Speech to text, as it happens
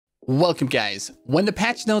Welcome guys. When the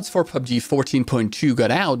patch notes for PUBG 14.2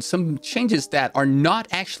 got out, some changes that are not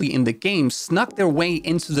actually in the game snuck their way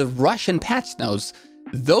into the Russian patch notes.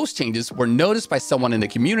 Those changes were noticed by someone in the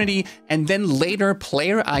community, and then later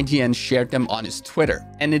player IGN shared them on his Twitter.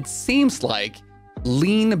 And it seems like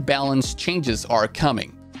lean balance changes are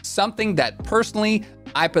coming. Something that personally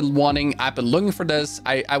I've been looking for this.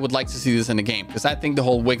 I would like to see this in the game because I think the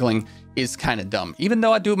whole wiggling is kind of dumb. Even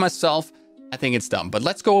though I do it myself, I think it's dumb. But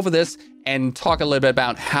let's go over this and talk a little bit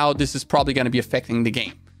about how this is probably going to be affecting the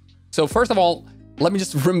game. So first of all, let me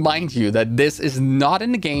just remind you that this is not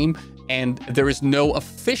in the game and there is no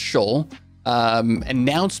official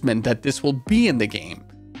announcement that this will be in the game.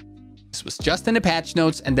 This was just in the patch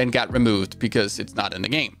notes and then got removed because it's not in the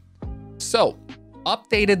game. So,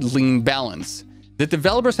 updated lean balance. The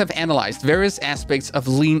developers have analyzed various aspects of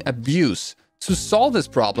lean abuse. To solve this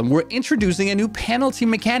problem, we're introducing a new penalty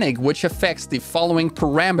mechanic which affects the following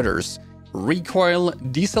parameters: recoil,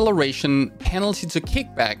 deceleration, penalty to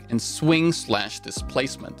kickback, and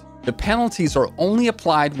swing/displacement. The penalties are only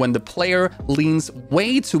applied when the player leans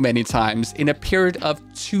way too many times in a period of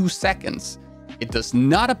 2 seconds. It does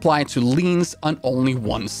not apply to leans on only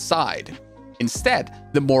one side. Instead,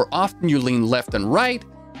 the more often you lean left and right,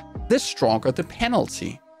 the stronger the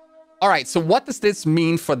penalty. All right, so what does this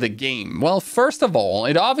mean for the game? Well, first of all,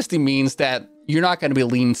 it obviously means that you're not going to be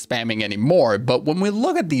lean spamming anymore. But when we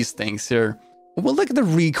look at these things here, when we look at the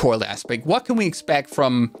recoil aspect, what can we expect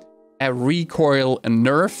from a recoil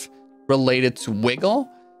nerf related to wiggle?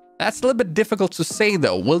 That's a little bit difficult to say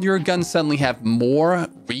though. Will your gun suddenly have more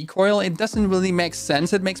recoil? It doesn't really make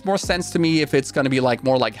sense. It makes more sense to me if it's going to be like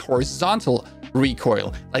more like horizontal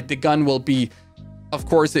recoil. Like the gun will be, of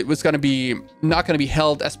course, it was going to be not going to be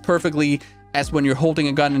held as perfectly as when you're holding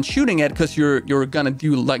a gun and shooting it, because you're going to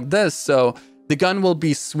do like this. So the gun will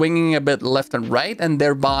be swinging a bit left and right, and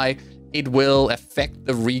thereby it will affect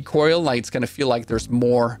the recoil. Like it's going to feel like there's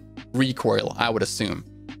more recoil, I would assume.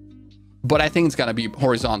 But I think it's going to be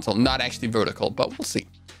horizontal, not actually vertical, but we'll see.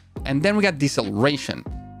 And then we got deceleration.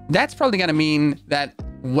 That's probably going to mean that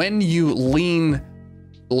when you lean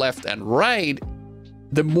left and right,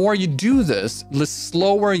 the more you do this, the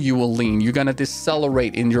slower you will lean. You're going to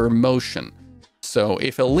decelerate in your motion. So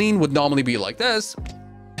if a lean would normally be like this,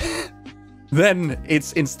 then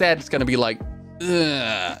it's going to be like,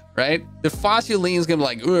 right? The faster you lean is going to be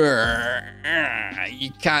like,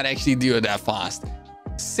 you can't actually do it that fast.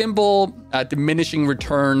 Simple diminishing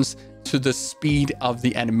returns to the speed of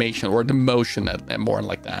the animation or the motion, and more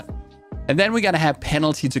like that. And then we got to have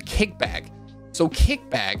penalty to kickback. So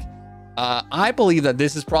kickback, I believe that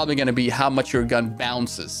this is probably going to be how much your gun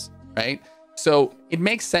bounces, right? So it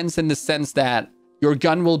makes sense in the sense that your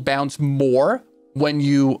gun will bounce more when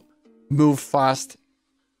you move fast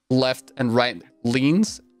left and right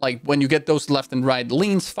leans. Like when you get those left and right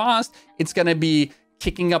leans fast, it's going to be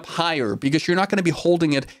kicking up higher because you're not going to be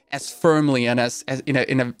holding it as firmly and as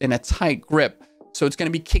in a tight grip. So it's going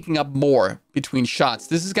to be kicking up more between shots.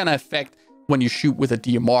 This is going to affect when you shoot with a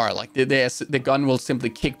DMR, like the gun will simply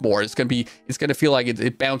kick more. It's gonna feel like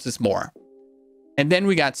it bounces more. And then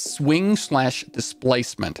we got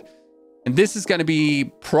swing/displacement, and this is gonna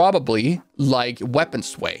be probably like weapon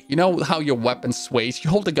sway. You know how your weapon sways? You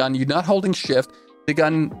hold the gun, you're not holding shift, the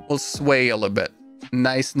gun will sway a little bit,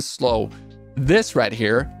 nice and slow. This right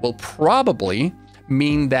here will probably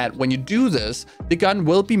mean that when you do this, the gun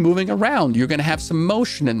will be moving around. You're gonna have some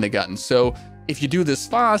motion in the gun. So if you do this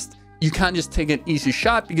fast, you can't just take an easy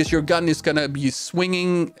shot because your gun is going to be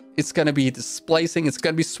swinging. It's going to be displacing. It's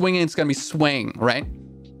going to be swinging. It's going to be swaying, right?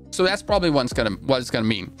 So that's probably what it's going to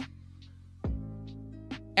mean.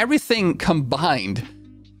 Everything combined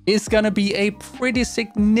is going to be a pretty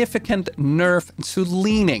significant nerf to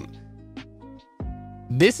leaning.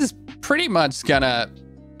 This is pretty much going to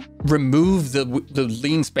remove the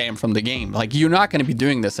lean spam from the game. Like you're not going to be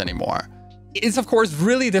doing this anymore. It's of course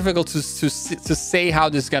really difficult to say how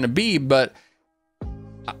this is going to be, but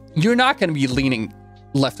you're not going to be leaning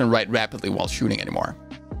left and right rapidly while shooting anymore.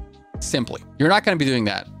 Simply, you're not going to be doing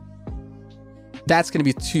that. That's going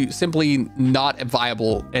to be simply not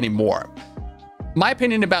viable anymore. My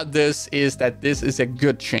opinion about this is that this is a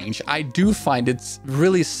good change. I do find it's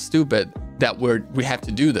really stupid that we have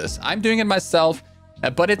to do this. I'm doing it myself,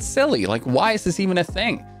 but it's silly. Like, why is this even a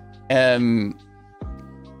thing?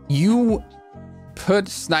 You put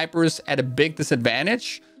snipers at a big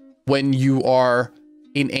disadvantage when you are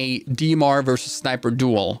in a DMR versus sniper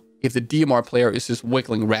duel if the DMR player is just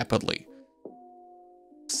wiggling rapidly.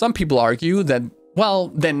 Some people argue that, well,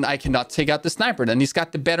 then I cannot take out the sniper, then he's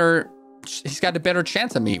got the better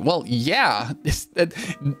chance of me. Well, yeah,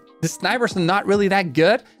 the snipers are not really that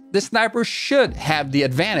good, the sniper should have the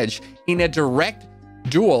advantage in a direct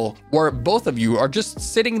duel where both of you are just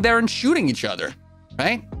sitting there and shooting each other,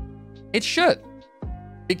 right? It should.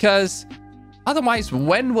 Because otherwise,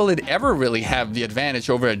 when will it ever really have the advantage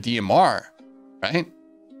over a DMR, right?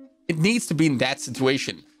 It needs to be in that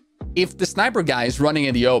situation. If the sniper guy is running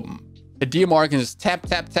in the open, the DMR can just tap,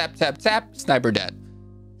 tap, tap, tap, tap, sniper dead.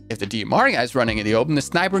 If the DMR guy is running in the open, the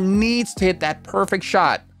sniper needs to hit that perfect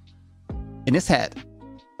shot in his head.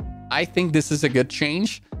 I think this is a good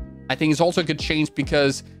change. I think it's also a good change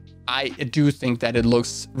because I do think that it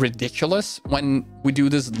looks ridiculous when we do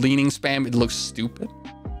this leaning spam. It looks stupid.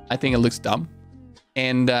 I think it looks dumb.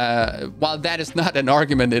 And while that is not an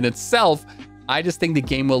argument in itself, I just think the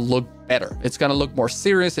game will look better. It's going to look more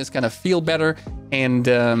serious. It's going to feel better. And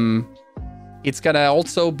it's going to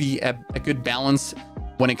also be a good balance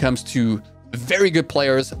when it comes to very good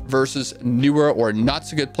players versus newer or not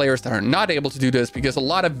so good players that are not able to do this, because a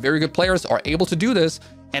lot of very good players are able to do this,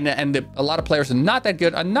 and a lot of players who are not that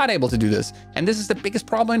good are not able to do this. And this is the biggest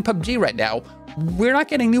problem in PUBG right now. We're not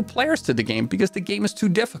getting new players to the game because the game is too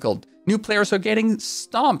difficult. New players are getting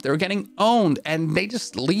stomped, they're getting owned, and they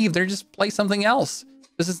just leave, they just play something else.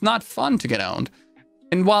 This is not fun to get owned.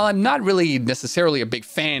 And while I'm not really necessarily a big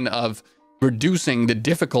fan of reducing the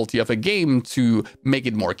difficulty of a game to make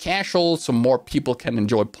it more casual so more people can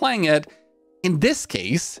enjoy playing it, in this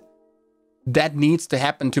case, that needs to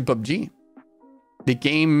happen to PUBG. The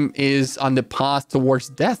game is on the path towards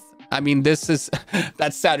death. I mean, this is,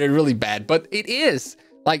 that sounded really bad, but it is.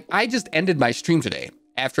 Like, I just ended my stream today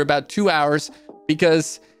after about 2 hours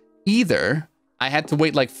because either I had to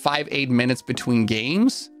wait like 5-8 minutes between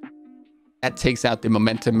games. That takes out the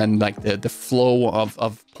momentum and like the flow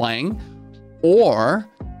of playing. Or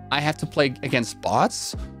I have to play against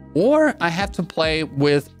bots, or I have to play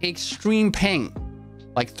with extreme ping,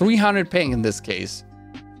 like 300 ping in this case,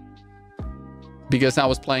 because I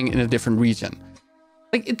was playing in a different region.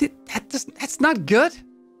 Like that's not good.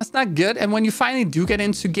 That's not good. And when you finally do get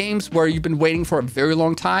into games where you've been waiting for a very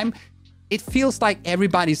long time, it feels like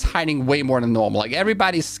everybody's hiding way more than normal. Like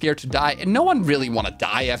everybody's scared to die, and no one really want to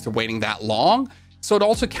die after waiting that long. So it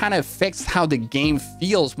also kind of affects how the game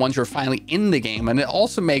feels once you're finally in the game. And it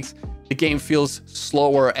also makes the game feels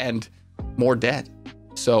slower and more dead.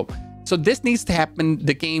 So this needs to happen.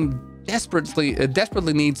 The game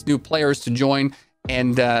desperately needs new players to join.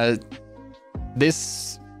 And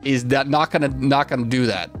this is not gonna do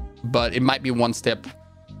that, but it might be one step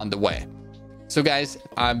on the way. So guys,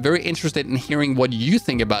 I'm very interested in hearing what you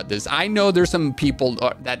think about this. I know there's some people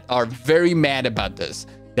that are very mad about this,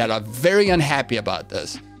 that are very unhappy about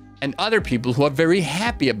this, and other people who are very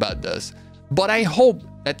happy about this. But I hope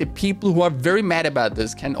that the people who are very mad about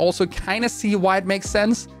this can also kind of see why it makes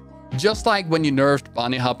sense. Just like when you nerfed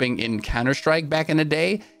bunny hopping in Counter-Strike back in the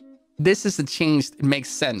day, this is a change that makes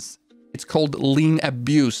sense. It's called lean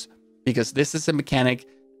abuse, because this is a mechanic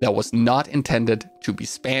that was not intended to be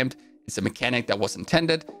spammed. It's a mechanic that was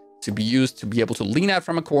intended to be used to be able to lean out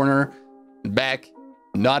from a corner and back,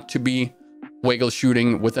 not to be wiggle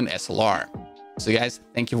shooting with an SLR. So guys,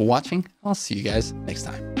 thank you for watching. I'll see you guys next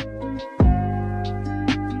time.